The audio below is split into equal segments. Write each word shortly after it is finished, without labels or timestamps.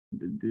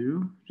to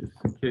do, just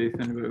in case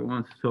anybody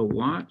wants to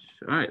watch.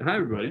 All right, hi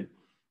everybody.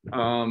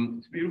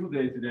 It's a beautiful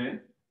day today.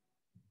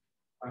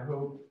 I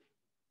hope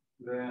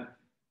that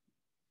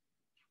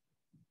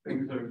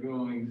things are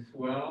going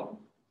swell.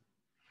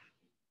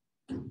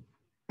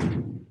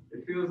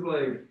 It feels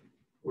like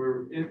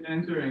we're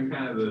entering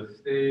kind of the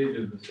stage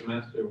of the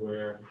semester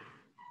where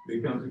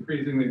it becomes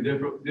increasingly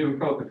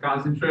difficult to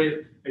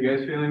concentrate. Are you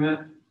guys feeling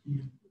that?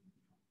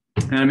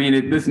 And I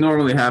mean, this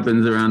normally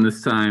happens around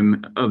this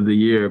time of the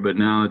year, but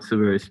now it's a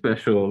very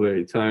special,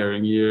 very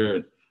tiring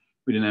year.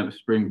 We didn't have a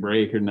spring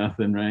break or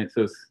nothing, right?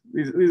 So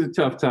these are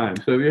tough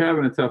times. So if you're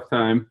having a tough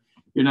time,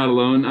 you're not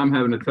alone. I'm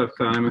having a tough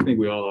time. I think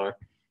we all are.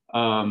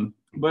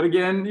 But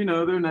again, you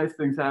know, there are nice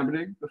things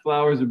happening. The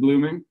flowers are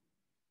blooming.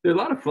 There are a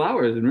lot of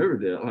flowers in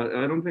Riverdale.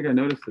 I don't think I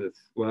noticed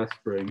this last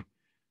spring.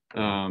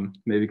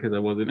 Maybe because I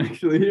wasn't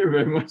actually here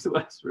very much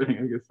last spring.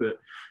 I guess that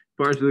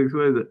partially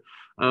explains it.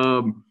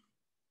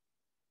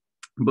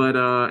 But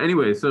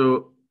anyway,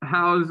 so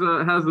how's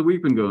the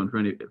week been going for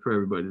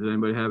everybody? Does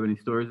anybody have any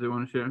stories they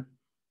want to share?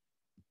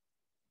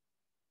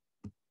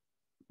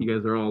 You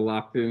guys are all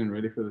locked in and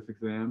ready for this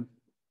exam.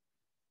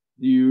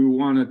 Do you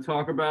want to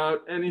talk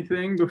about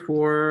anything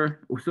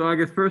before? So I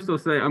guess first I'll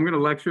say I'm going to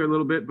lecture a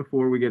little bit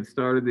before we get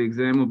started. The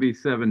exam will be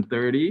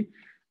 7:30,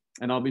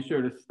 and I'll be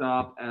sure to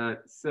stop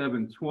at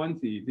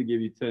 7:20 to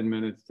give you 10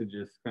 minutes to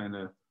just kind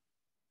of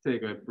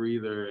take a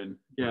breather and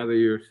gather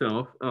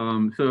yourself.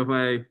 So if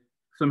I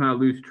somehow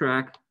lose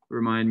track,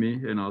 remind me,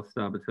 and I'll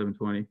stop at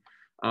 7:20.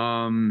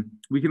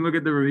 We can look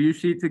at the review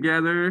sheet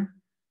together.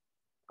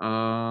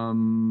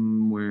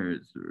 Where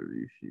is the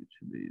review sheet?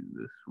 Should be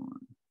this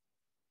one.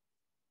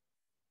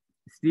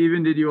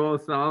 Stephen, did you all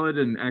solid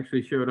and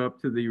actually showed up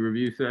to the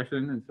review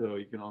session? And so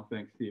you can all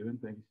thank Stephen.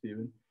 Thank you,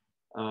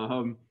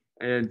 Stephen.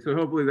 And so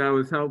hopefully that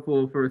was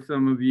helpful for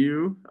some of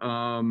you.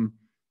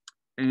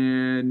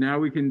 And now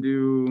we can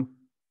do,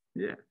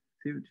 yeah,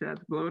 see the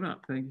chat's blowing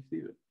up. Thank you,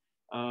 Stephen.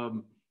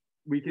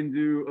 We can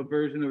do a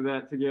version of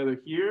that together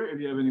here. If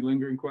you have any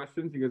lingering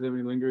questions, you guys have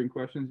any lingering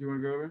questions you want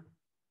to go over?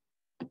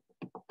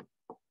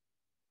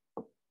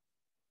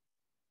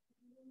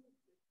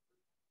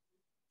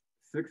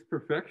 Six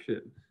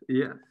perfections,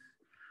 yes.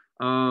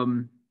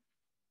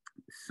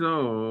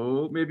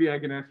 So maybe I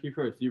can ask you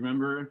first. Do you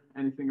remember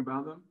anything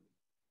about them?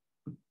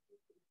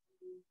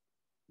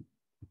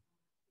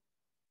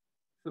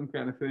 Some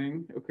kind of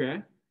thing,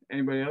 okay.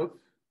 Anybody else?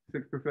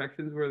 Six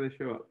perfections, where do they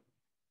show up?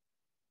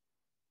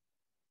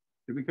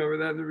 Did we cover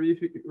that in the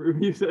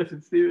review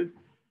session, Steven?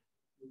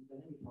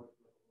 Wasn't it like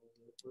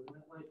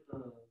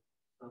the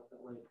stuff that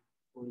like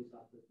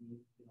bodhisattvas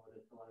need in order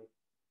to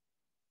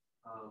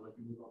like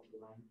move up the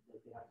rank?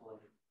 Like they have to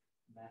like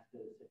master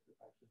the six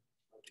perfections,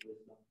 like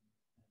wisdom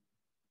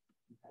and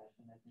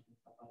compassion, I think, and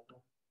stuff like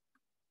that.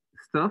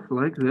 Stuff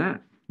like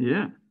that,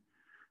 yeah.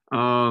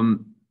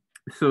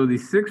 So the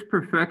six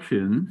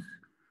perfections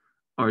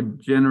are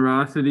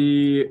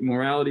generosity,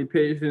 morality,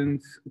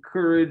 patience,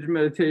 courage,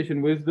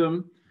 meditation,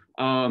 wisdom.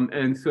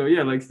 And so,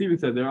 yeah, like Stephen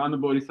said, they're on the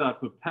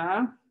bodhisattva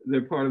path.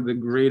 They're part of the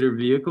greater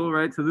vehicle,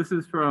 right? So this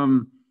is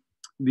from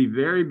the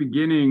very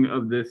beginning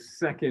of this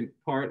second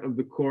part of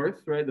the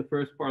course, right? The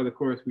first part of the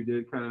course we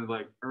did kind of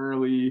like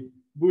early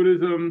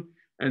Buddhism.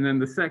 And then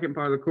the second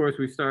part of the course,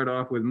 we start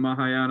off with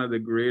Mahayana, the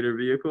greater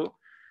vehicle.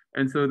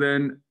 And so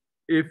then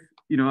if,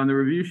 you know, on the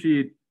review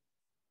sheet,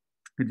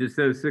 it just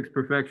says six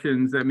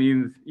perfections. That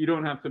means you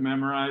don't have to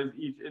memorize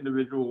each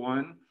individual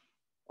one,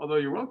 although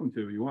you're welcome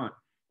to if you want.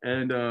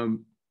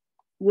 And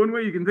one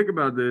way you can think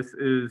about this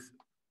is,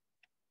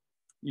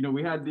 you know,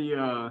 we had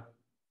the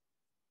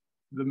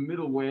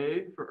middle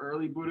way for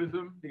early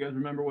Buddhism. Do you guys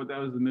remember what that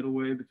was, the middle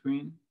way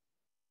between?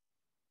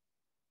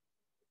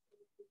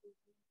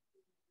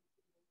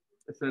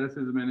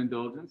 Asceticism and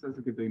indulgence. That's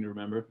a good thing to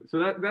remember.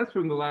 So that's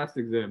from the last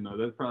exam, though.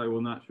 That probably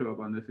will not show up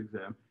on this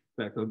exam.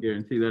 In fact, I'll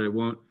guarantee that it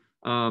won't.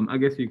 I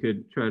guess you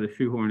could try to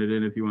shoehorn it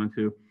in if you want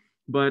to.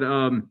 But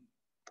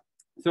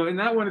so in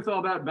that one, it's all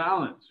about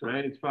balance,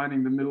 right? It's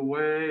finding the middle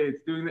way.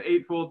 It's doing the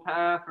Eightfold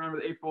Path. Remember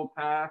the Eightfold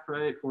Path,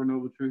 right? Four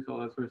Noble Truths, all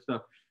that sort of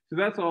stuff. So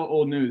that's all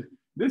old news.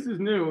 This is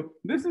new.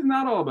 This is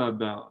not all about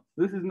balance.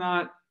 This is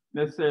not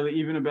necessarily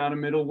even about a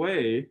middle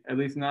way, at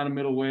least not a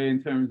middle way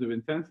in terms of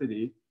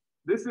intensity.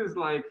 This is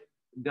like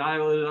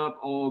dial it up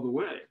all the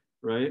way,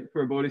 right?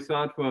 For a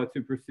bodhisattva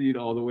to proceed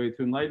all the way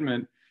to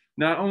enlightenment,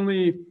 not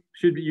only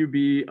should you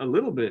be a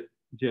little bit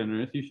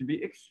generous, you should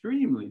be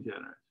extremely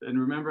generous. And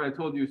remember, I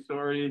told you a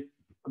story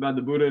about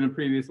the Buddha in a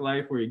previous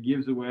life where he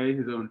gives away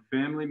his own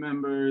family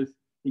members.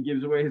 He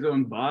gives away his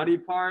own body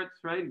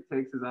parts, right? He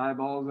takes his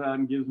eyeballs out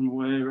and gives them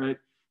away, right?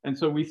 And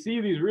so we see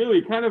these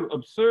really kind of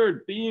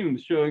absurd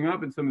themes showing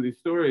up in some of these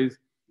stories.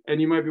 And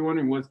you might be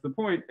wondering, what's the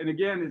point? And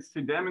again, it's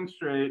to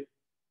demonstrate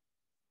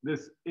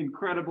this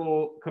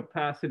incredible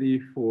capacity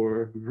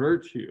for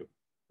virtue.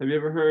 Have you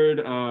ever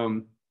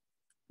heard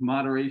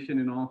moderation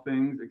in all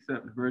things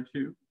except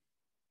virtue?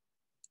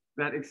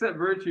 That except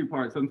virtue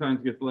part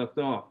sometimes gets left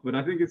off, but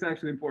I think it's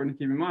actually important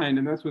to keep in mind,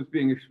 and that's what's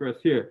being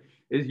expressed here,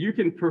 is you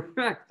can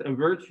perfect a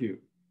virtue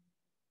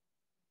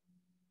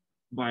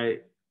by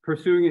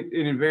pursuing it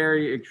in a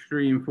very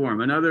extreme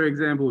form. Another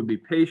example would be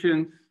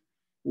patience,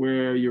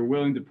 where you're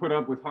willing to put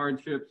up with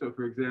hardship. So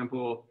for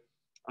example,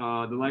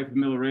 the life of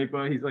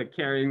Milarepa, he's like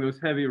carrying those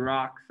heavy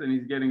rocks and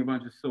he's getting a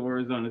bunch of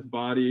sores on his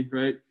body,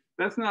 right?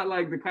 That's not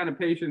like the kind of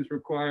patience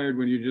required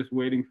when you're just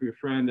waiting for your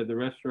friend at the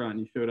restaurant and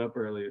you showed up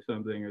early or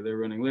something, or they're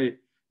running late.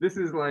 This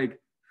is like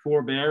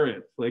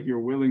forbearance, like you're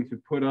willing to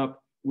put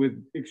up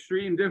with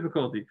extreme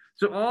difficulty.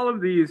 So all of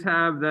these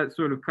have that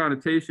sort of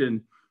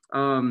connotation.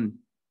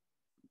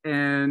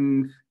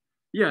 And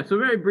yeah, so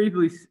very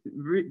briefly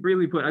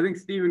put, I think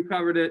Stephen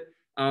covered it.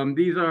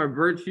 These are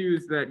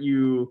virtues that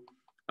you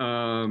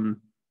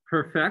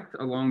perfect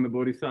along the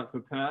bodhisattva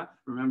path.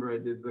 Remember, I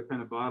did the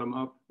kind of bottom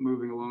up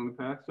moving along the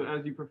path. So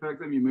as you perfect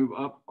them, you move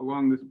up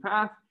along this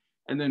path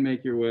and then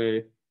make your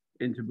way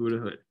into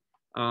Buddhahood.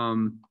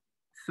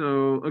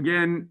 So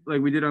again,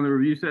 like we did on the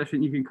review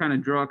session, you can kind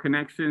of draw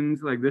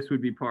connections. Like this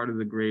would be part of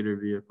the greater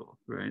vehicle,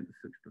 right? The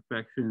 6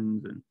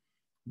 perfections and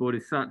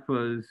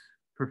bodhisattvas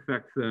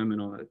perfect them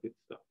and all that good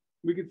stuff.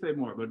 We could say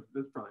more, but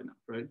that's probably enough,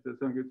 right? Does that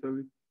sound good,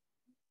 Toby?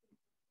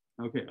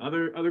 Okay,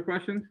 other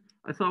questions?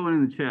 I saw one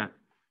in the chat.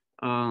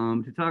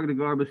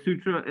 Tathagata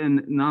Sutra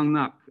and Nang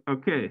Nak.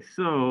 Okay,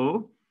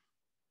 so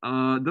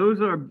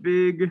those are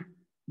big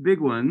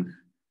ones.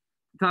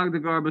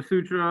 Tathagata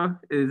Sutra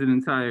is an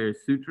entire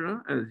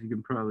sutra, as you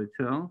can probably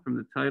tell from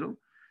the title.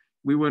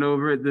 We went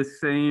over it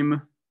this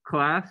same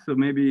class, so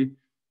maybe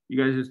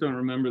you guys just don't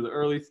remember the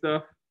early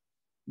stuff.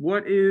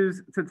 What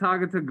is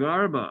Tathagata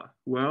Garbha?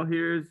 Well,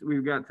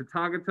 we've got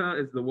Tathagata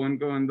is the one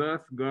going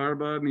thus.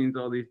 Garbha means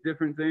all these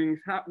different things.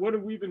 What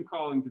have we been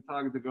calling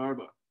Tathagata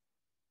Garbha?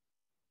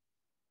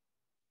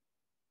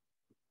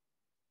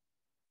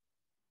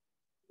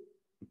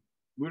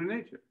 Buddha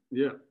nature,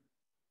 yeah.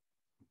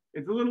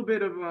 It's a little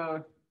bit of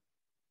a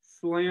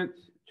slant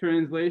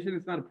translation.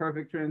 It's not a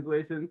perfect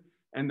translation.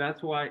 And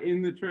that's why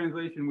in the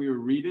translation we were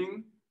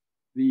reading,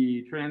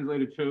 the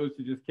translator chose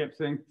to just kept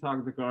saying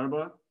Tathagata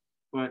Garbha.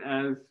 But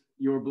as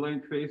your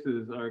blank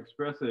faces are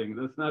expressing,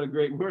 that's not a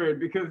great word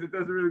because it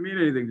doesn't really mean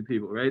anything to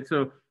people, right?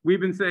 So we've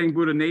been saying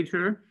Buddha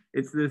nature.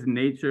 It's this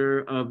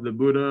nature of the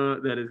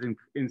Buddha that is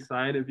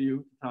inside of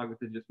you.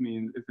 Tathagata just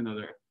means, it's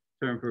another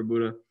term for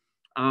Buddha.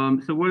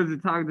 So what is the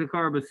Tathagata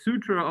Garbha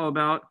Sutra all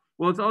about?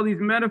 Well, it's all these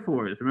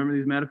metaphors. Remember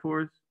these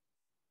metaphors?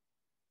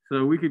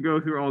 So we could go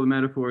through all the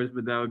metaphors,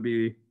 but that'd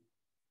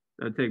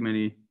take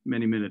many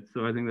minutes.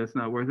 So I think that's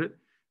not worth it.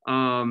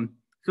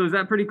 So is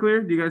that pretty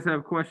clear? Do you guys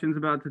have questions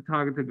about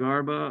Tathagata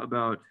Garbha,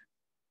 about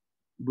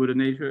Buddha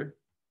nature?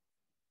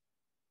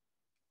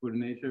 Buddha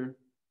nature.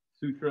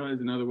 Sutra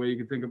is another way you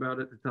could think about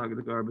it,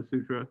 Tathagata Garbha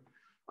Sutra.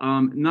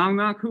 Nang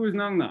Nak, who is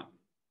Nang Nak?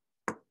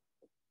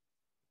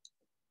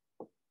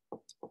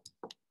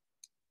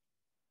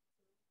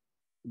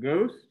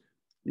 Ghost?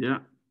 Yeah.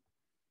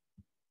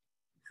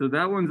 So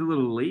that one's a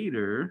little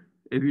later.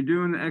 If you're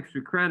doing the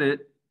extra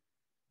credit,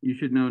 you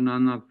should know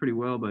Nang Nak pretty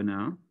well by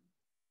now.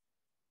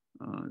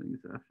 I think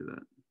it's after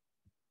that.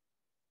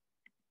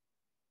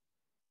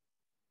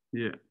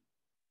 Yeah.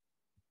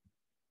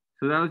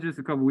 So that was just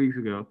a couple weeks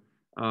ago.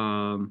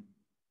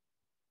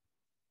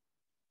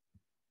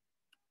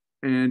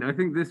 And I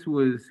think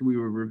we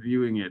were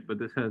reviewing it, but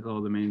this has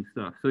all the main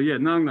stuff. So yeah,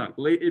 Nang Nak.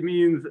 It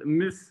means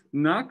Miss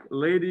Nak,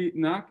 Lady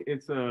Nak.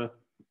 It's a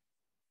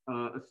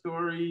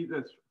story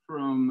that's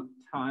from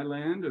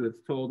Thailand, or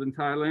that's told in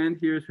Thailand.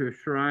 Here's her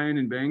shrine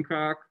in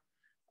Bangkok.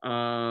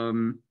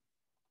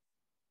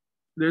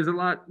 There's a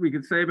lot we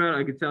could say about it.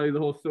 I could tell you the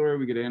whole story.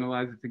 We could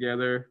analyze it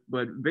together.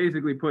 But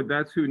basically put,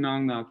 that's who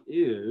Nang Nak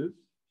is.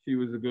 She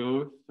was a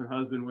ghost. Her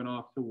husband went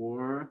off to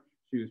war.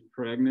 She was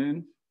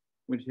pregnant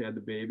when she had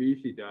the baby.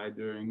 She died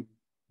during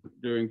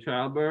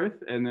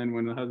childbirth. And then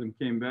when the husband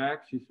came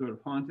back, she sort of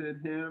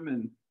haunted him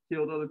and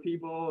killed other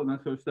people and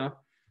that sort of stuff.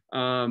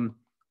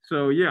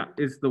 So yeah,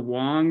 it's the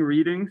Wong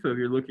reading. So if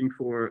you're looking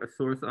for a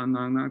source on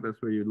Nang Nak,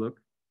 that's where you look.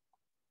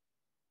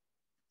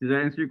 Does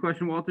that answer your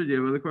question, Walter? Do you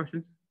have other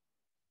questions?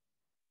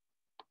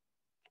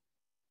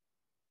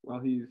 While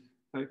he's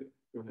typing,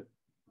 go ahead.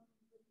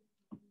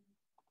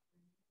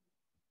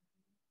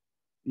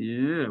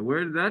 Yeah,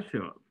 where did that show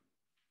up?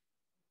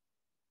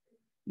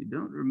 You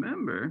don't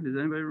remember? Does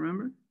anybody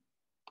remember?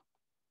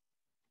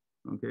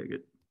 Okay,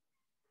 good.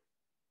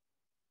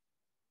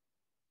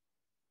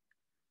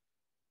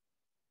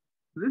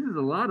 This is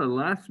a lot of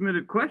last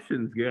minute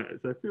questions, guys.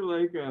 I feel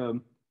like as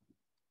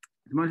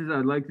much as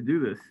I'd like to do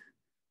this,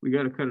 we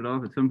got to cut it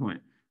off at some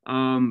point.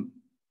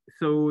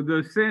 So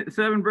the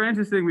 7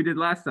 branches thing we did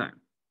last time.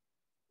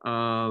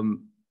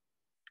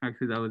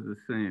 Actually, that was the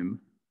same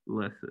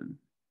lesson.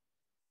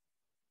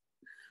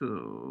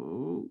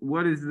 So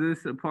what is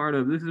this a part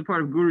of? This is a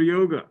part of Guru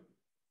Yoga.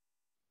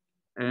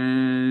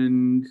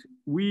 And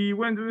we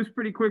went through this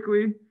pretty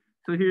quickly.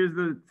 So here's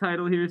the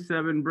title here,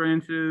 7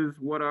 branches.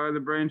 What are the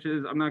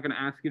branches? I'm not going to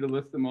ask you to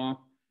list them off.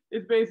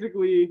 It's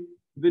basically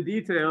the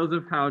details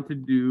of how to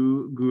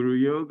do Guru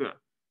Yoga.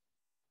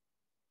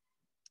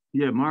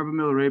 Yeah, Marva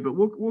Miller, but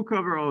we'll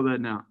cover all that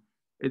now.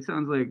 It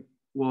sounds like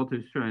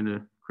Walter's trying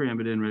to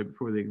cram it in right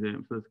before the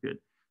exam, so that's good.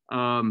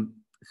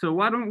 So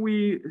why don't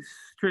we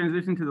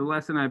transition to the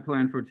lesson I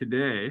planned for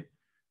today,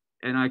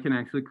 and I can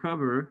actually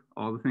cover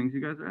all the things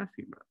you guys are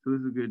asking about. So this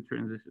is a good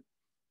transition.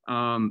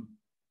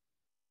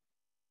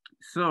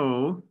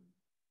 So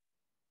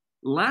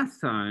last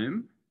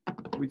time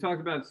we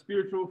talked about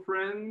spiritual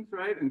friends,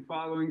 right? And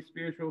following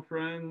spiritual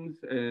friends,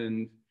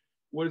 and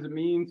what does it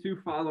mean to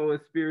follow a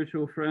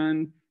spiritual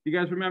friend? You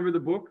guys remember the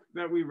book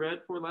that we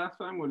read for last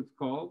time, what it's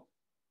called?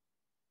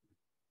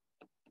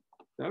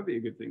 That would be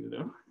a good thing to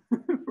know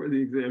for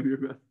the exam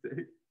you're about to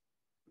take.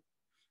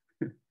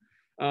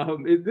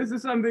 This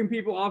is something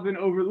people often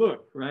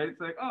overlook, right? It's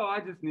like, oh, I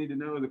just need to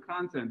know the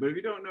content. But if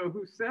you don't know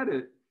who said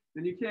it,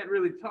 then you can't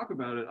really talk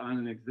about it on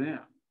an exam.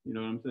 You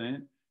know what I'm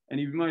saying? And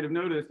you might have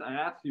noticed I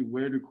asked you,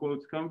 where do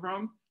quotes come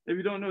from? If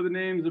you don't know the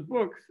names of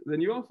books, then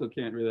you also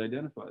can't really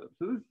identify them.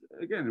 So this is,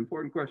 again, an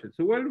important question.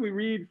 So what did we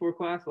read for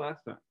class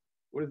last time?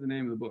 What is the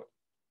name of the book?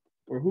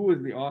 Or who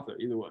was the author?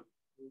 Either one.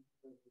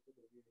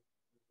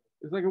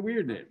 It's like a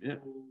weird name, yeah.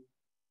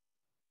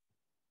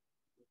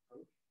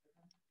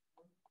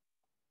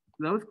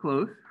 That was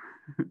close.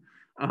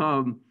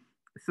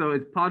 So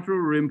it's Patro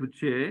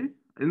Rinpoche.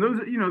 And those,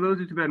 you know,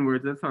 those are Tibetan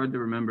words. That's hard to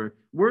remember.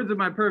 Words of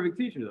my perfect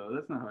teacher, though.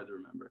 That's not hard to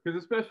remember.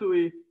 Because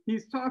especially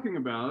he's talking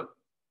about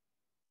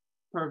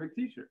perfect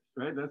teachers,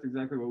 right? That's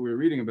exactly what we were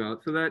reading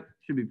about. So that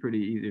should be pretty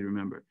easy to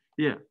remember.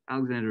 Yeah,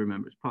 Alexander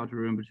remembers. Patro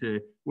Rinpoche,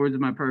 words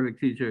of my perfect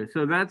teacher.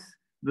 So that's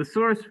the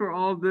source for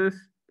all of this.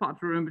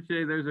 Patro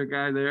Rinpoche, there's our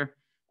guy there.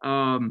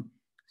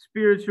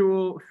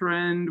 Spiritual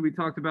friend, we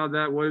talked about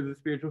that. What is a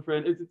spiritual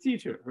friend? It's a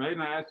teacher, right?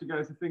 And I asked you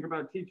guys to think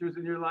about teachers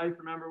in your life.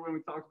 Remember when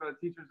we talked about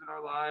teachers in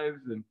our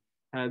lives and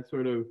had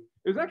sort of,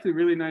 it was actually a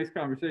really nice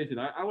conversation.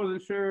 I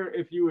wasn't sure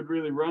if you would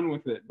really run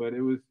with it, but it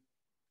was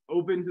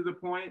open to the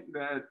point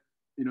that,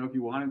 you know, if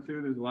you wanted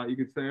to, there's a lot you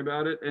could say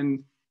about it.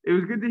 And it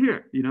was good to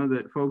hear, you know,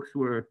 that folks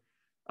were,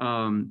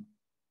 you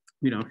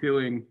know,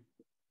 feeling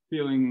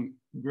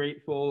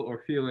grateful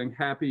or feeling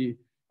happy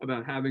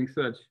about having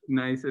such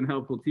nice and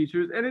helpful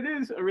teachers. And it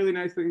is a really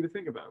nice thing to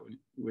think about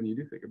when you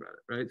do think about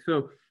it, right?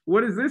 So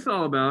what is this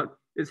all about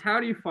is how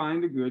do you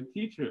find a good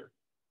teacher?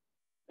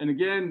 And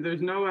again,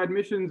 there's no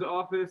admissions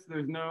office,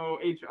 there's no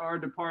HR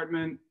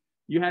department.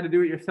 You had to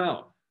do it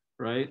yourself,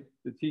 right?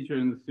 The teacher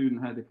and the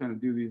student had to kind of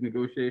do these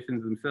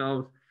negotiations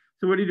themselves.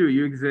 So what do?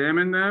 You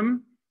examine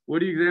them. What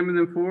do you examine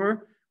them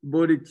for?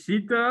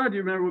 Bodhicitta. Do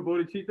you remember what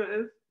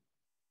bodhicitta is?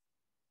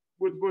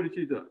 What's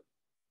bodhicitta?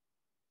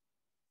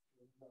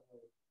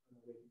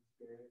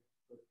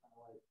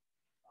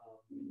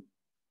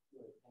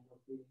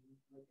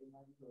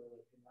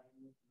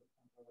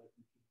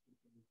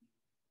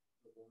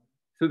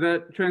 So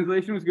that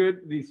translation was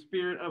good. The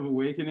spirit of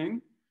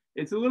awakening.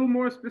 It's a little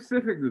more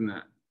specific than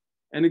that.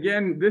 And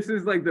again, this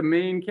is like the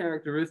main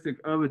characteristic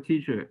of a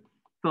teacher.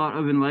 Thought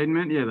of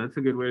enlightenment. Yeah, that's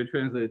a good way to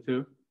translate it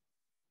too.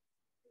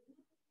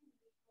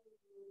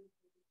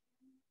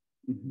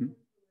 Mm-hmm.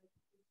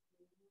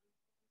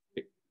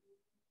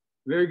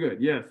 Very good.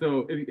 Yeah.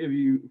 So if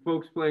you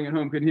folks playing at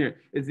home can hear,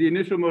 it's the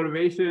initial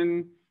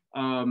motivation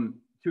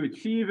to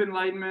achieve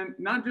enlightenment,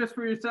 not just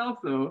for yourself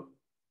though,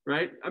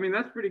 right? I mean,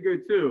 that's pretty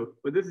good too,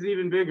 but this is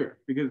even bigger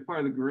because it's part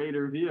of the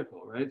greater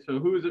vehicle, right? So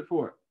who is it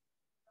for?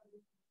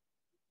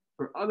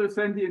 For other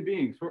sentient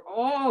beings, for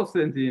all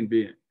sentient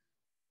beings.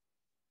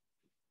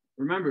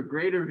 Remember,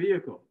 greater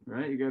vehicle,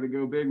 right? You got to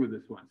go big with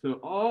this one. So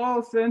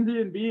all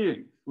sentient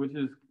beings, which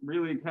is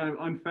really kind of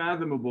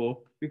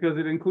unfathomable because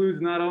it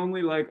includes not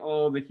only like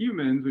all the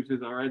humans, which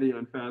is already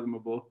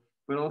unfathomable,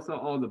 but also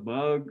all the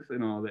bugs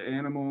and all the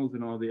animals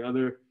and all the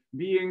other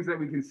beings that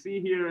we can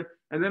see here,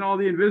 and then all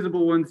the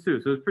invisible ones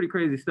too. So it's pretty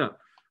crazy stuff.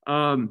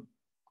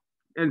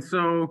 And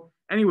so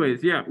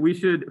anyways, yeah, we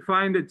should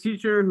find a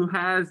teacher who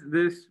has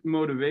this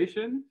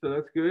motivation. So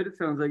that's good. It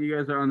sounds like you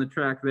guys are on the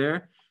track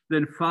there.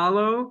 Then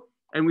follow.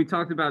 And we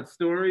talked about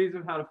stories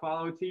of how to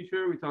follow a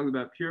teacher. We talked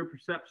about pure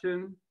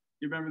perception.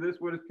 You remember this?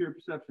 What is pure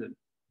perception?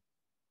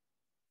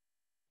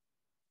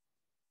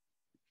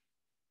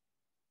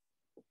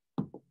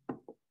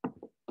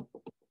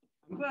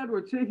 I'm glad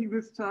we're taking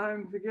this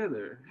time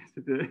together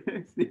today,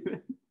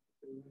 Stephen.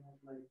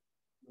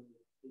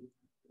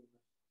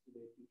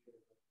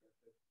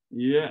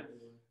 Yes,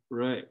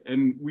 right.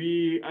 And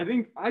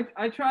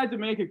I tried to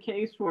make a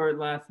case for it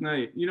last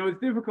night. You know,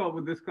 it's difficult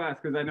with this class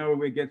because I know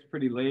it gets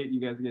pretty late.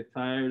 You guys get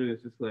tired and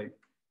it's just like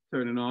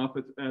turning off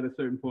at a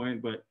certain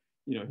point. But,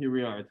 you know, here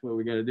we are. It's what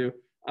we got to do.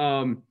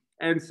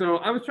 And so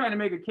I was trying to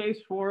make a case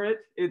for it.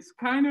 It's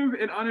kind of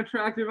an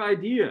unattractive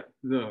idea,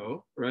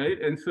 though,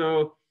 right? And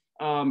so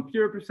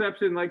pure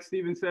perception, like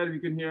Stephen said, if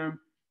you can hear him,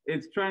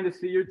 it's trying to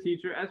see your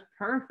teacher as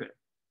perfect.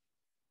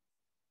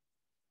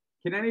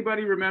 Can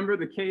anybody remember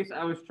the case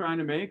I was trying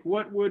to make?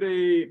 What would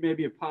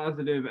maybe a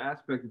positive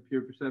aspect of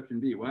pure perception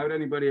be? Why would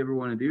anybody ever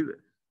want to do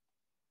this?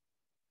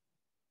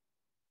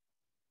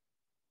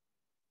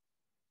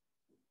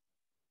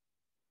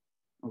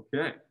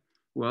 Okay,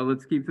 well,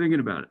 let's keep thinking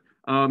about it.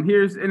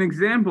 Here's an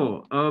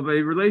example of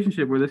a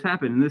relationship where this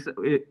happened.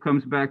 And it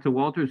comes back to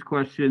Walter's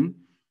question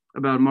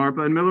about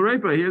Marpa and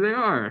Milarepa. Here they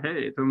are.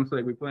 Hey, it's almost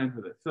like we planned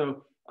for this.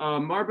 So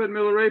Marpa and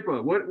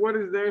Milarepa, what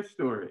is their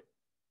story?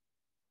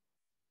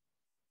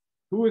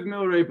 Who is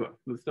Milarepa?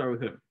 Let's start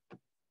with him.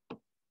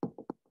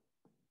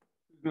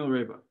 Who's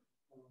Milarepa?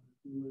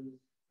 He was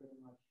pretty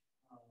much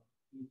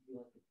he used to be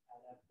like an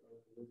adept or a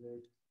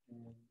wizard,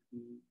 and he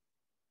did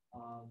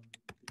some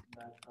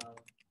bad stuff,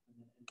 and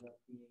then ended up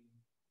being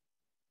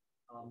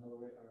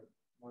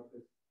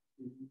Marpa's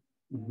student,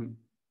 and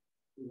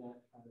through that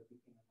kind of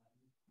became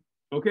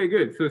enlightened. Okay,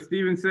 good. So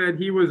Steven said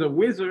he was a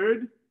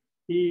wizard.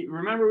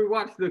 Remember we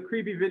watched the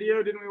creepy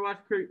video? Didn't we watch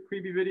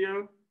creepy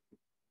video?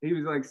 He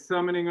was like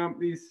summoning up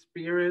these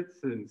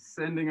spirits and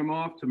sending them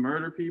off to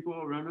murder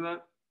people. Remember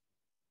that?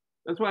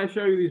 That's why I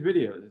show you these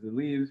videos. It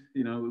leaves, a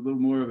little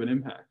more of an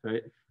impact,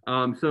 right?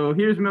 So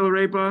here's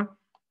Milarepa.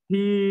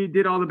 He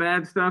did all the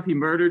bad stuff. He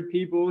murdered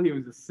people. He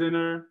was a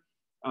sinner.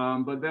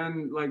 But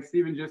then, like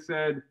Steven just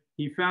said,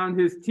 he found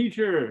his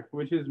teacher,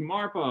 which is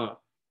Marpa.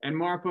 And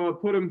Marpa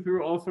put him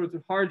through all sorts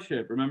of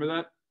hardship. Remember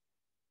that?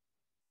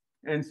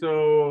 And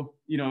so,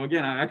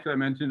 again, I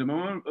mentioned a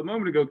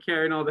moment ago,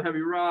 carrying all the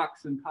heavy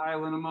rocks and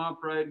piling them up,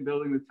 right? And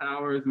building the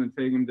towers and then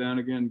taking them down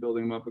again,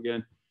 building them up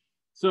again.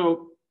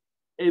 So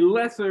a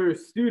lesser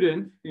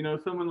student,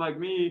 someone like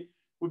me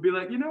would be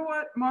like, you know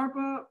what,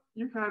 Marpa,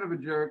 you're kind of a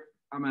jerk.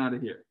 I'm out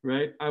of here,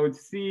 right? I would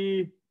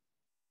see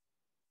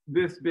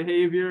this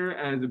behavior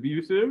as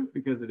abusive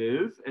because it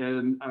is,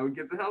 and I would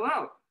get the hell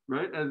out,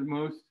 right? As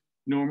most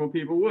normal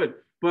people would.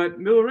 But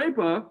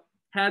Milarepa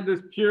had this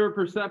pure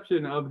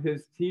perception of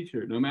his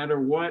teacher, no matter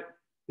what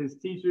his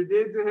teacher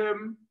did to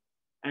him.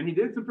 And he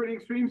did some pretty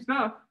extreme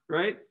stuff,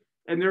 right?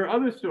 And there are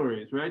other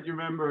stories, right? You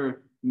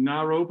remember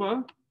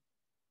Naropa?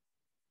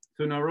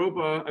 So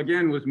Naropa,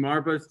 again, was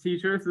Marpa's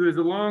teacher. So there's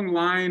a long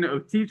line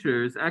of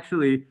teachers.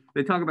 Actually,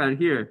 they talk about it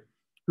here,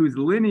 whose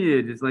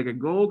lineage is like a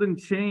golden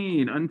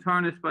chain,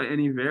 untarnished by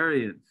any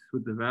variance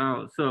with the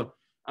vows. So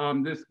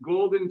this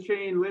golden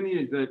chain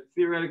lineage that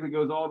theoretically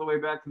goes all the way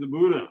back to the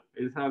Buddha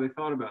is how they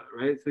thought about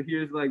it, right? So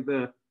here's like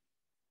the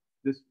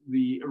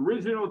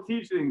original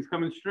teachings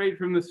coming straight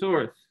from the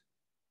source.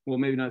 Well,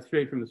 maybe not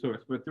straight from the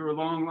source, but through a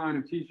long line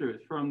of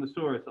teachers from the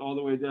source all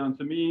the way down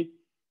to me.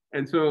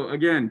 And so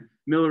again,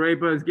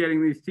 Milarepa is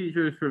getting these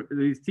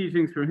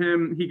teachings from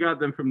him. He got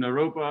them from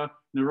Naropa.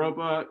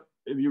 Naropa,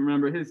 if you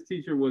remember, his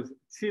teacher was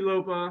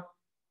Tsilopa,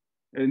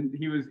 and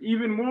he was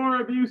even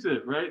more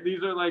abusive, right?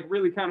 These are like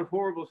really kind of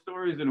horrible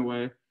stories in a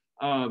way.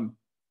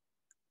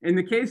 In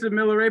the case of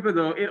Milarepa,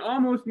 though, it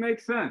almost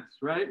makes sense,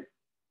 right?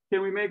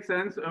 Can we make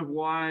sense of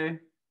why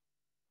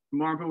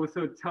Marpa was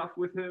so tough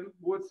with him?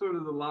 What's sort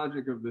of the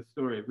logic of this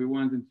story if we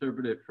want to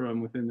interpret it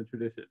from within the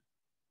tradition?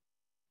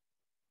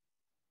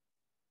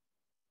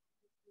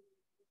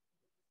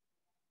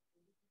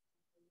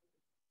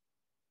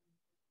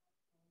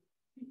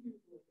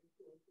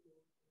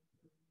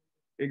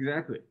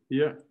 Exactly.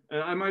 Yeah.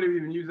 I might have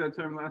even used that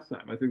term last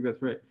time. I think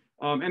that's right.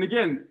 And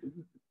again,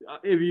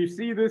 if you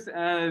see this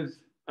as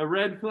a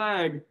red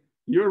flag,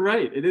 you're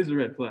right. It is a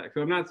red flag.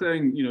 So I'm not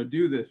saying,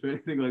 do this or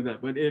anything like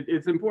that, but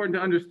it's important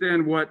to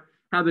understand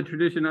how the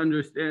tradition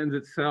understands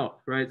itself,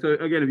 right? So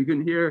again, if you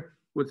can hear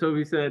what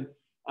Sophie said,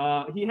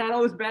 he had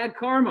all this bad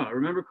karma.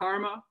 Remember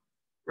karma,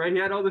 right? He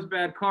had all this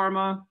bad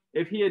karma.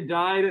 If he had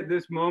died at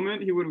this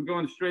moment, he would have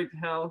gone straight to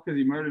hell because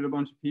he murdered a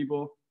bunch of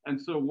people. And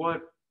so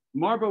what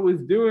Marpa was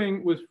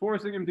doing was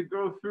forcing him to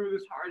go through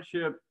this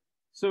hardship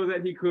so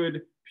that he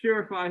could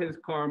purify his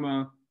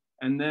karma,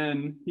 and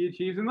then he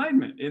achieves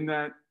enlightenment in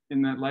that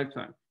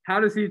lifetime. How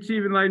does he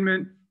achieve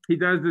enlightenment? He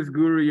does this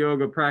guru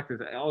yoga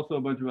practice, also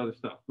a bunch of other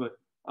stuff, but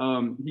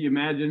he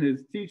imagined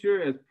his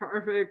teacher as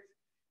perfect.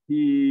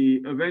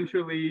 He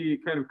eventually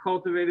kind of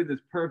cultivated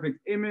this perfect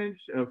image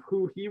of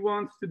who he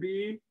wants to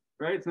be,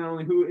 right? It's not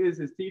only who is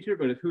his teacher,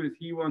 but it's who does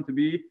he want to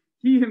be.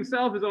 He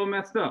himself is all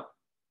messed up,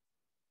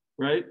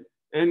 right?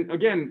 And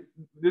again,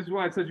 this is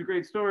why it's such a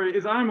great story,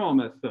 is I'm all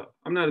messed up.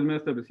 I'm not as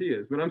messed up as he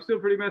is, but I'm still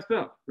pretty messed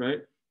up, right?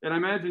 And I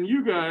imagine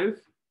you guys,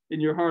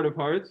 in your heart of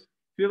hearts,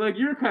 feel like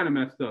you're kind of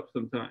messed up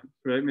sometimes,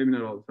 right? Maybe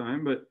not all the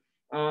time, but,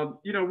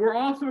 we're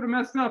all sort of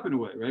messed up in a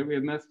way, right? We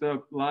have messed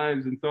up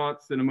lives and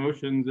thoughts and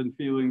emotions and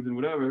feelings and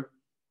whatever.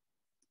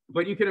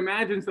 But you can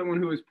imagine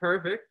someone who is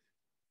perfect.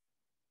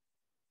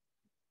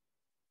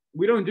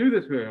 We don't do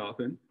this very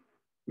often.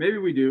 Maybe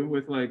we do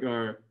with like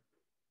our,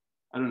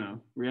 I don't know,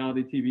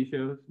 reality TV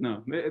shows.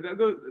 No, maybe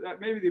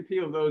the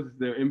appeal of those is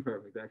they're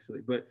imperfect, actually.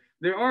 But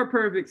there are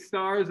perfect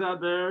stars out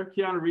there.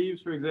 Keanu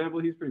Reeves, for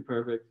example, he's pretty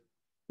perfect.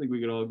 I think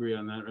we could all agree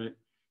on that,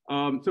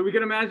 right? So we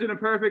can imagine a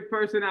perfect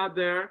person out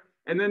there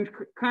and then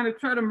kind of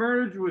try to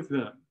merge with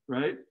them,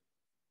 right?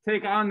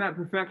 Take on that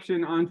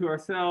perfection onto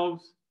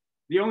ourselves.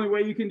 The only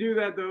way you can do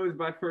that, though, is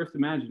by first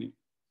imagining.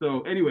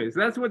 So anyways,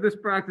 that's what this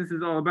practice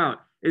is all about.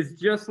 It's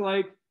just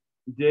like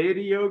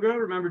deity yoga.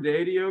 Remember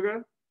deity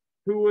yoga?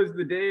 Who was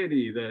the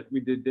deity that we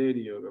did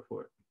deity yoga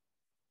for?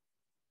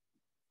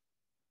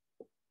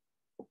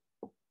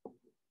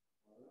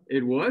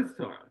 It was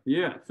Tara.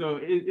 Yeah. So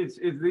it's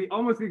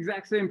almost the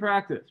exact same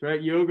practice,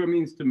 right? Yoga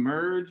means to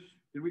merge.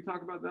 Did we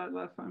talk about that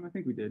last time? I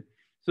think we did.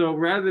 So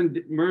rather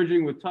than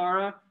merging with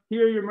Tara,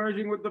 Here you're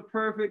merging with the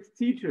perfect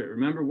teacher.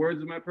 Remember, words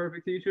of my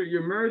perfect teacher?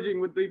 You're merging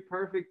with the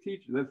perfect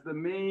teacher. That's the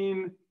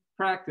main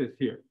practice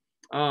here.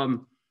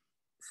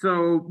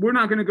 So we're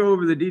not going to go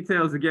over the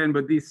details again,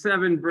 but these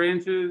 7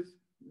 branches,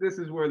 this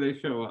is where they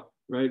show up,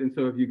 right? And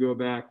so if you go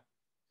back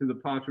to the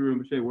Pacha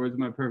Rinpoche, words of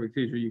my perfect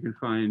teacher, you can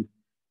find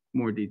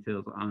more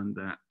details on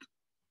that.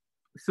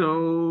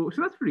 So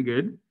that's pretty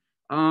good.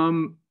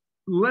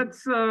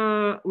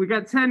 We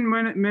got 10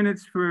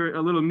 minutes for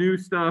a little new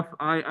stuff.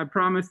 I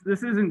promise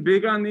this isn't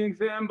big on the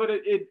exam, but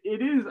it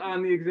is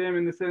on the exam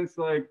in the sense,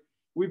 like,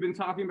 we've been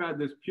talking about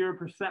this pure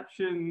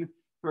perception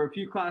for a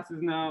few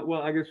classes now.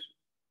 Well, I guess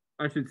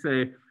I should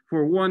say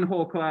for one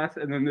whole class,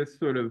 and then this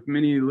sort of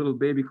mini little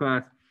baby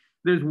class.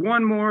 There's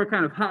one more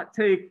kind of hot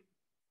take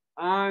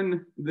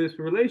on this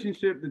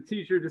relationship, the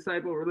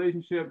teacher-disciple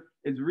relationship.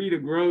 It's Rita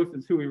Gross.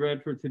 It's who we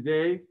read for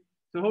today.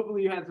 So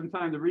hopefully you had some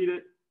time to read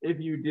it. If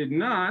you did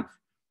not,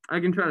 I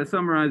can try to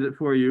summarize it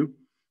for you.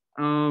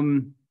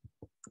 You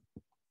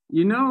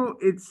know,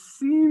 it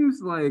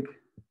seems like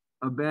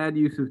a bad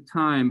use of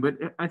time, but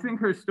I think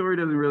her story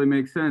doesn't really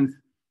make sense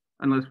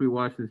unless we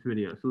watch this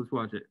video. So let's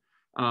watch it.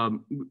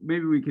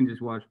 Maybe we can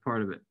just watch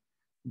part of it.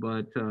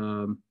 But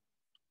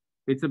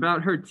it's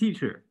about her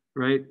teacher,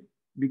 right?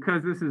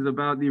 Because this is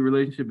about the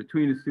relationship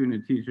between a student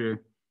and teacher,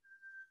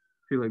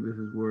 I feel like this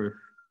is worth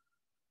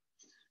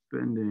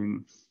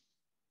spending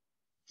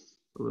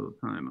a little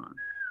time on.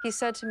 He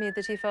said to me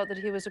that he felt that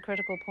he was a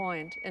critical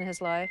point in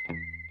his life.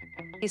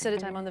 He said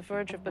that I'm on the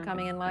verge of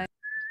becoming enlightened.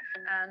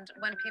 And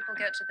when people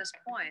get to this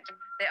point,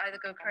 they either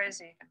go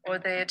crazy or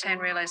they attain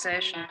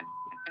realization,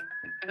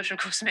 which of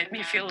course made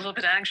me feel a little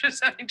bit anxious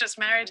having just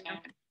married him.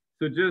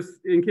 So just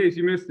in case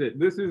you missed it,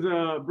 this is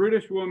a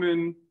British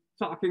woman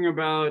talking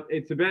about a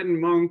Tibetan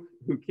monk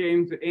who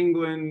came to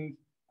England.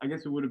 I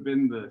guess it would have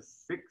been the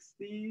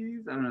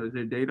 60s. I don't know, is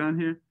there a date on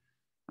here?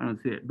 I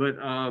don't see it, but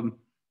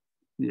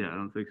yeah, I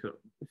don't think so.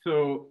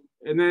 So,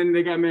 and then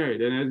they got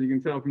married, and as you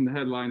can tell from the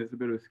headline, it's a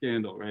bit of a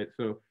scandal, right?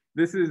 So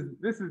this is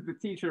the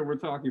teacher we're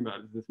talking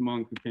about, is this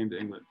monk who came to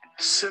England.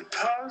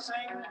 Supposing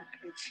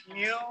if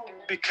you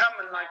become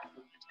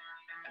enlightened,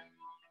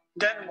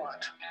 then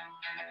what?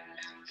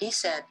 He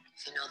said,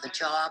 you know, the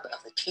job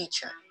of the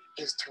teacher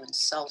is to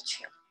insult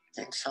you,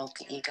 to insult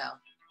the ego.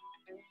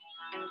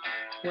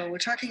 Well, we're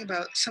talking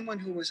about someone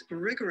who was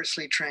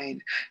rigorously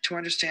trained to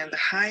understand the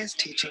highest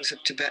teachings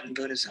of Tibetan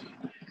Buddhism,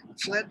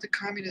 fled the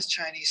communist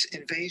Chinese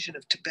invasion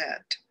of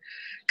Tibet,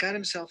 got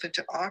himself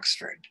into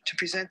Oxford to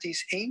present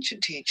these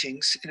ancient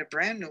teachings in a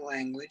brand new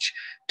language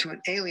to an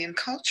alien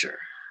culture,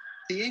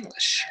 the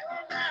English.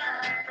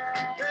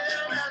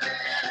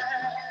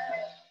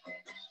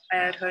 I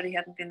had heard he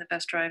hadn't been the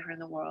best driver in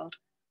the world.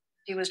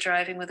 He was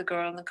driving with a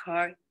girl in the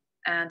car,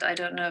 and I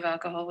don't know if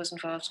alcohol was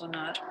involved or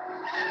not.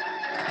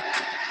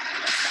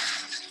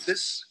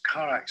 This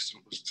car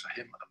accident was to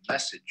him a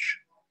message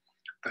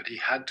that he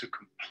had to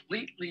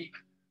completely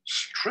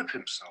strip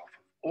himself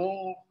of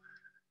all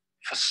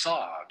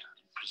facade,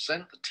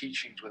 present the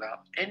teachings without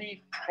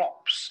any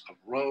props of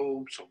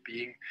robes or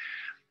being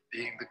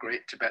the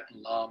great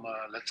Tibetan Lama.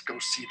 Let's go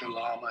see the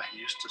Lama, he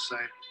used to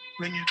say.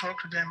 When you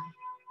talk to them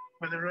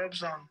with the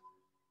robes on,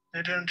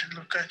 they don't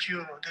look at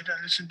you, they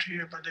don't listen to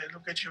you, but they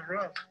look at your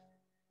robe.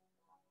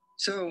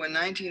 So in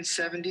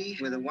 1970,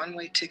 with a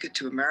one-way ticket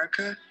to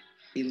America,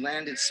 he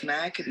landed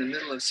smack in the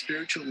middle of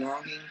spiritual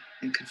longing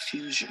and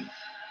confusion.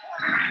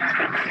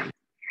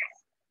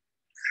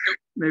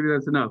 Maybe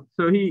that's enough.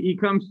 So he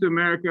comes to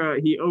America.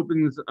 He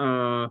opens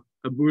a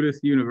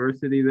Buddhist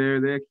university there.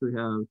 They actually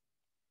have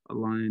a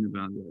line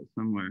about that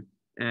somewhere.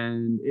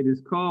 And it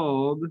is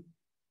called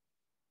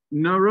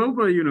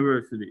Naropa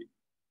University.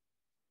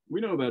 We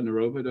know about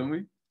Naropa, don't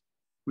we?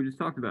 We just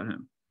talked about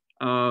him.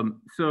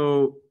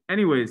 So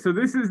anyway, so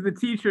this is the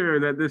teacher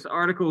that this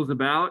article is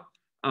about.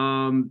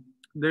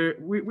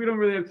 We don't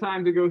really have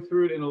time to go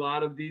through it in a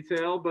lot of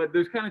detail, but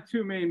there's kind of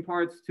 2 main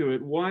parts to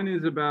it. One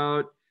is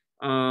about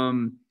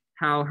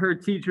how her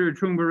teacher,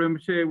 Trungpa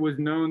Rinpoche, was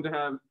known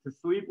to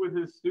sleep with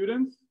his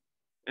students,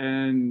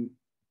 and,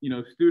 you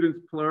know, students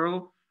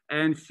plural.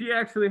 And she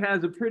actually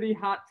has a pretty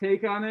hot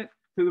take on it,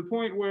 to the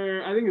point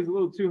where I think it's a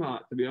little too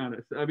hot, to be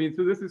honest. I mean,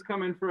 so this is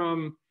coming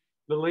from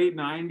the late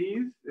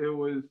 90s. It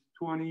was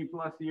 20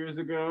 plus years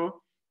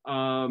ago.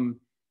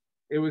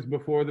 It was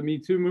before the Me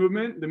Too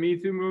movement. The Me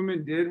Too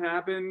movement did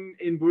happen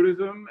in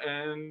Buddhism,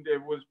 and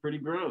it was pretty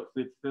gross.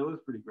 It still is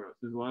pretty gross.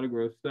 There's a lot of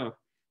gross stuff.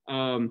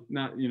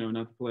 Not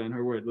to play on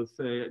her word, let's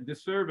say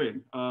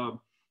disturbing.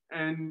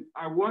 And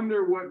I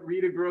wonder what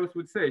Rita Gross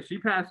would say. She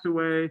passed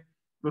away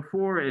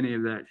before any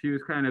of that. She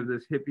was kind of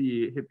this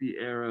hippie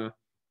era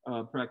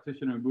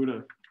practitioner of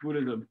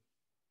Buddhism.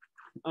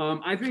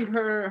 I think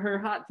her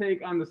hot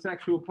take on the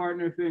sexual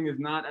partner thing is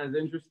not as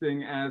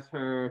interesting as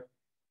her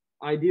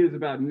ideas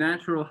about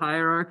natural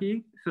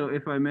hierarchy. So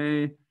if I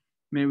may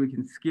we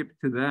can skip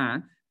to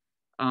that.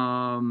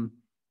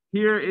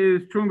 Here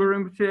is Trungpa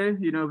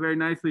Rinpoche, you know, very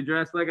nicely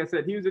dressed. Like I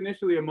said, he was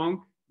initially a monk,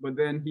 but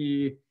then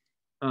he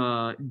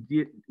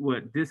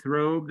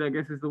disrobed, I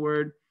guess is the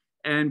word.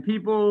 And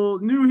people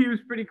knew he was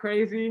pretty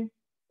crazy.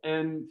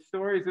 And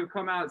stories have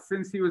come out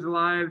since he was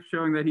alive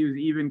showing that he was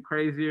even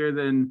crazier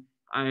than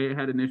I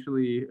had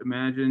initially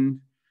imagined.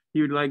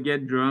 He would like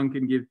get drunk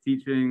and give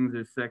teachings.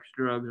 There's sex,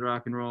 drugs,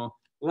 rock and roll.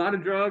 A lot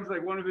of drugs.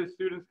 Like one of his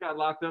students got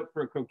locked up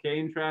for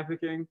cocaine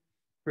trafficking.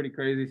 Pretty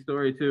crazy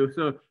story too.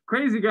 So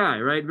crazy guy,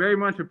 right? Very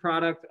much a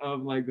product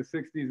of like the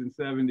 60s and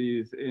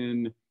 70s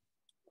in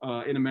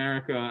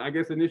America. I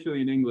guess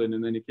initially in England,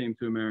 and then he came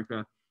to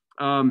America.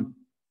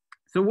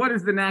 So what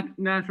is the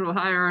natural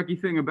hierarchy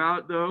thing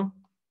about, though?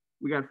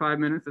 We got 5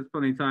 minutes. That's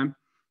plenty of time.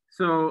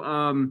 So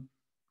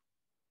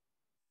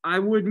I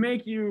would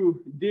make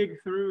you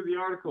dig through the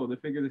article to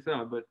figure this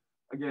out. But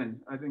again,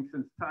 I think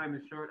since time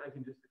is short, I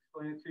can just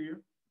explain it to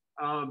you.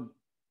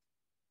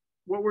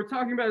 What we're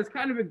talking about is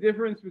kind of a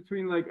difference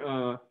between like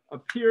a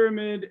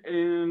pyramid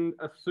and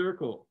a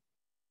circle.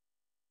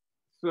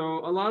 So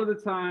a lot of the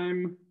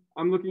time,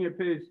 I'm looking at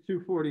page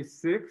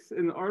 246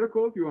 in the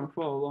article, if you want to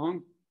follow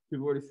along,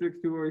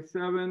 246,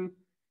 247.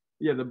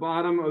 Yeah, the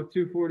bottom of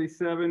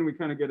 247, we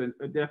kind of get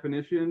a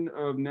definition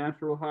of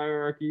natural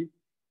hierarchy.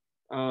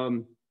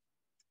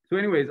 So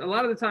anyways, a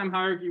lot of the time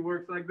hierarchy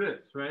works like this,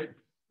 right?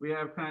 We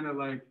have kind of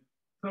like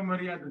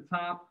somebody at the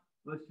top.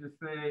 Let's just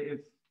say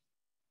it's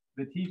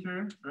the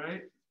teacher,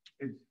 right?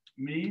 It's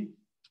me.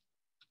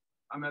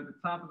 I'm at the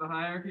top of the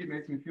hierarchy. It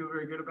makes me feel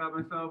very good about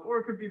myself. Or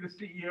it could be the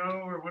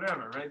CEO or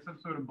whatever, right? Some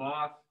sort of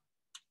boss,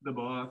 the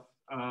boss.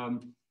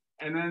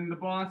 And then the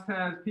boss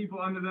has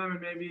people under them,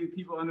 and maybe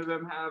people under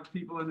them have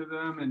people under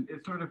them, and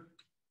it sort of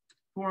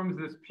forms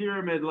this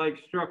pyramid-like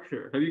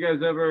structure. Have you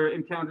guys ever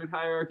encountered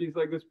hierarchies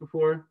like this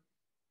before?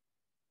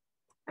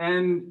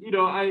 And, you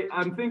know,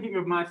 I'm thinking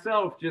of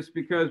myself just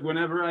because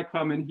whenever I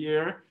come in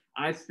here,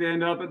 I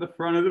stand up at the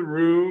front of the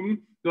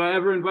room. Do I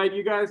ever invite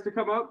you guys to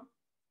come up?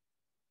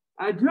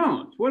 I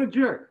don't. What a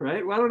jerk,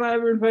 right? Why don't I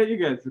ever invite you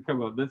guys to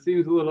come up? That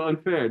seems a little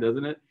unfair,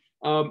 doesn't it?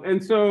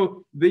 And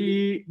so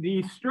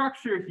the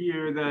structure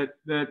here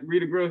that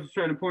Rita Gross is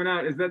trying to point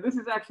out is that this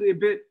is actually a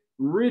bit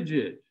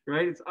rigid,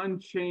 right? It's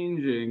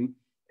unchanging.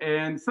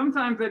 And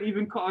sometimes that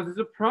even causes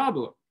a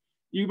problem.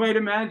 You might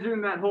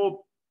imagine that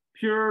whole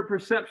pure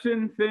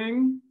perception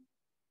thing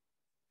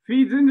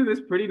feeds into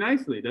this pretty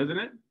nicely, doesn't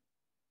it?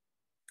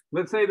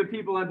 Let's say the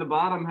people at the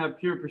bottom have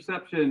pure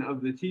perception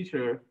of the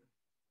teacher,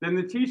 then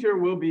the teacher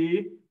will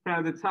be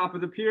kind of the top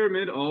of the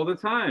pyramid all the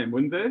time,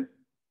 wouldn't they?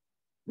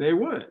 They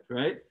would,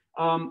 right?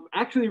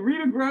 Actually,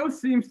 Rita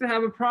Gross seems to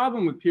have a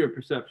problem with pure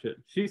perception.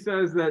 She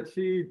says that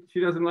she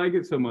doesn't like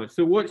it so much.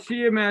 So what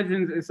she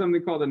imagines is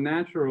something called a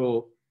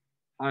natural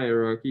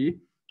hierarchy.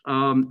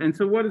 And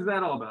so what is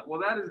that all about? Well,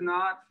 that is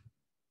not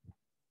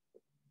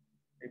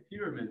a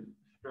pyramid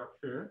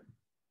structure.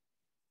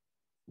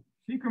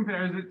 She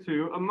compares it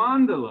to a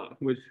mandala,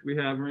 which we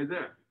have right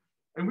there.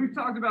 And we've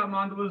talked about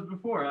mandalas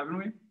before, haven't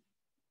we?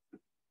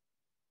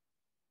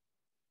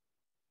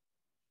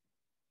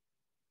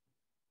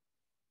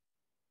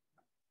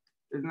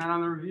 Isn't that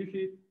on the review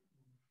sheet?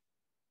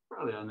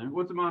 Probably on there.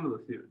 What's a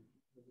mandala, Steven?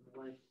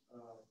 Like,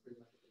 pretty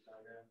much a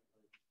diagram,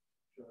 like,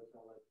 shows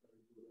how, like,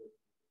 every Buddha.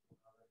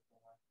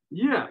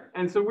 Yeah,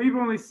 and so we've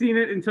only seen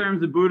it in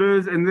terms of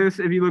Buddhas, and this,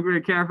 if you look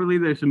very carefully,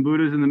 there's some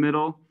Buddhas in the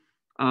middle.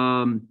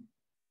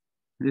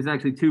 There's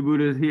actually two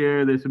Buddhas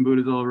here. There's some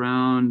Buddhas all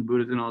around,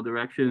 Buddhas in all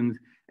directions,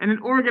 and it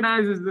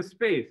organizes the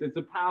space. It's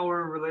a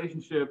power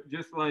relationship,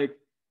 just like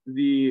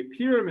the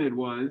pyramid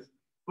was.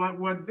 But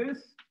what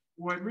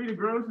Rita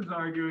Gross is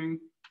arguing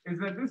is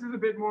that this is a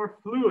bit more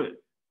fluid,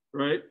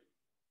 right?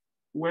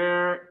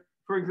 Where,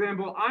 for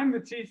example, I'm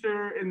the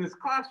teacher in this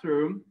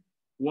classroom.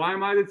 Why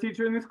am I the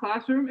teacher in this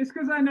classroom? It's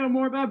because I know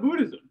more about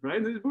Buddhism,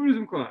 right? This is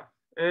Buddhism class.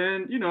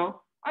 And, you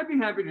know, I'd be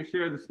happy to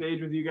share the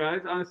stage with you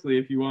guys. Honestly,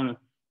 if you want to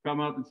come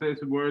up and say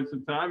some words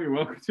sometime, you're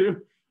welcome to.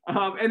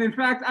 And in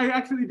fact, I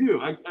actually do.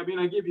 I mean,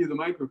 I give you the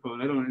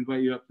microphone. I don't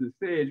invite you up to the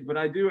stage, but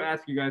I do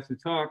ask you guys to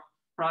talk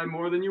probably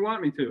more than you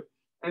want me to.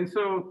 And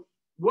so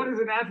what is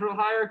a natural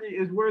hierarchy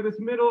is where this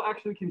middle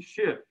actually can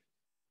shift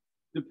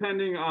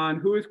depending on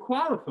who is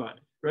qualified,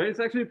 right? It's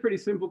actually a pretty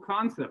simple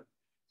concept.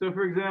 So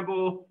for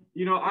example,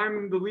 you know,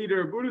 I'm the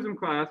leader of Buddhism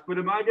class, but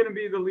am I going to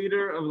be the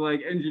leader of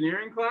like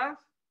engineering class?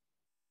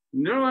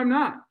 No, I'm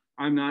not.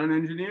 I'm not an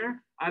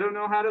engineer. I don't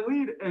know how to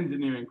lead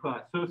engineering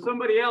class. So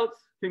somebody else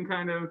can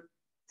kind of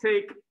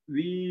take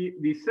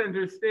the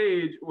center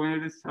stage when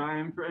it is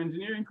time for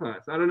engineering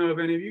class. I don't know if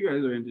any of you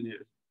guys are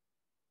engineers.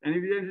 Any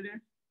of you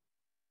engineers?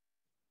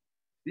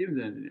 Steven's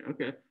an engineer.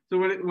 Okay. So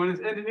when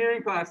it's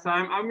engineering class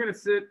time, I'm going to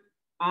sit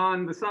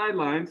on the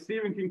sidelines.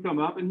 Steven can come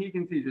up and he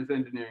can teach us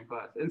engineering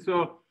class. And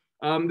so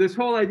this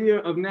whole idea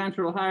of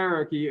natural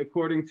hierarchy,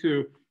 according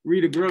to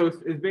Rita Gross,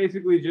 is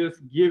basically just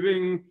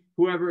giving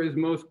whoever is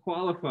most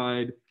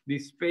qualified the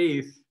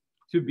space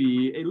to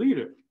be a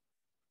leader.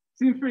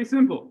 Seems pretty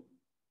simple,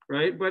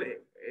 right? But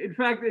in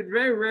fact, it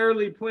very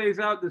rarely plays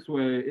out this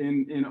way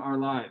in our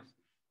lives.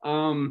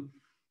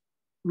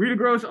 Rita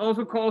Gross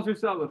also calls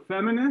herself a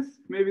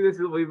feminist. Maybe this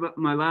will be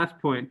my last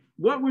point.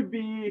 What would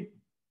be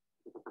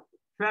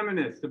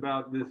feminist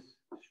about this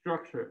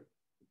structure?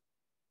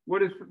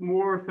 What is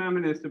more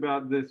feminist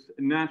about this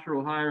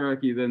natural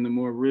hierarchy than the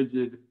more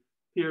rigid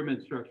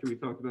pyramid structure we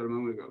talked about a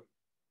moment ago.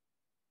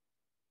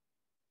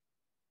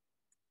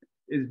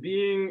 Is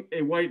being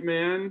a white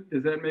man,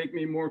 does that make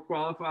me more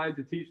qualified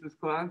to teach this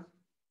class?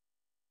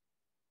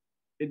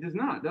 It does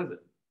not, does it?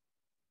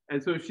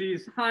 And so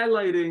she's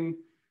highlighting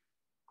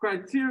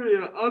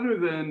criteria other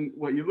than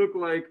what you look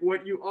like,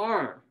 what you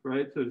are,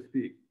 right, so to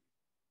speak,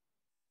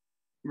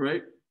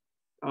 right?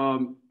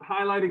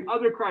 Highlighting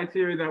other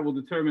criteria that will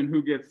determine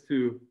who gets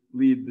to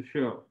lead the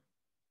show.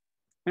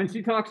 And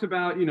she talks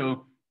about, you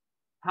know,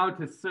 how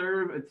to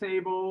serve a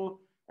table,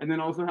 and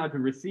then also how to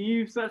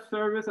receive such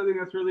service. I think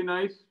that's really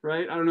nice,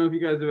 right? I don't know if you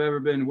guys have ever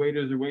been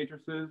waiters or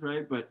waitresses,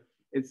 right? But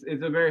it's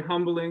a very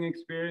humbling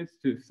experience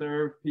to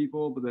serve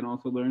people, but then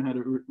also learn how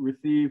to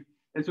receive.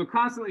 And so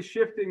constantly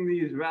shifting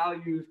these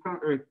values,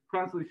 or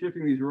constantly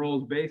shifting these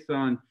roles based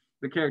on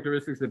the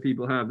characteristics that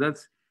people have.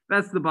 That's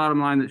the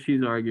bottom line that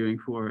she's arguing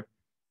for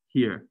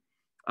here.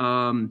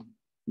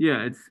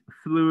 Yeah, it's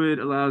fluid,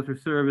 allows for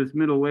service,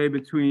 middle way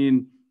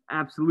between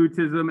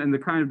absolutism and the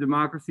kind of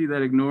democracy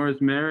that ignores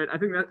merit. I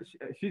think that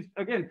she's,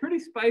 again, pretty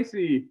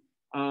spicy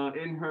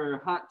in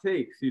her hot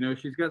takes. You know,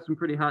 she's got some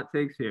pretty hot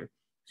takes here.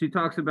 She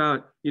talks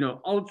about, you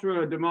know,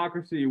 ultra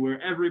democracy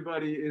where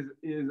everybody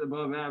is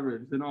above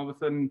average, and all of a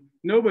sudden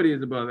nobody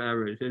is above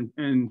average.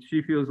 And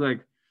she feels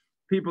like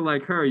people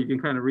like her, you can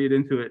kind of read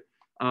into it,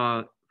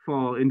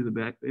 fall into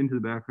the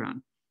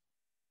background.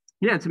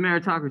 Yeah, it's a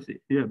meritocracy.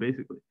 Yeah,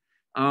 basically.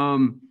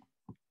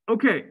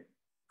 Okay.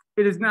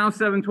 It is now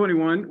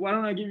 7:21. Why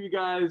don't I give you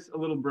guys a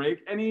little break?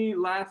 Any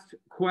last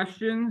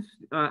questions?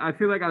 I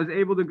feel like I was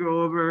able to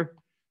go over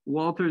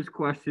Walter's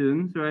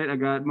questions, right? I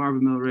got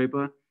Marvin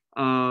Milarepa.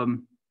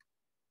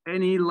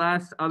 Any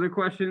last other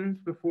questions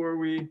before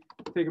we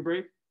take a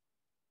break?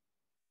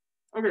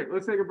 Okay,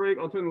 let's take a break.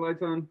 I'll turn the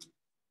lights on.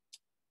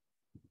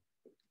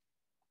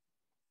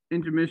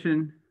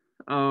 Intermission.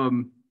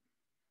 And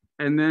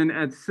then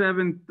at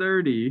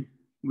 7:30,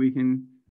 we can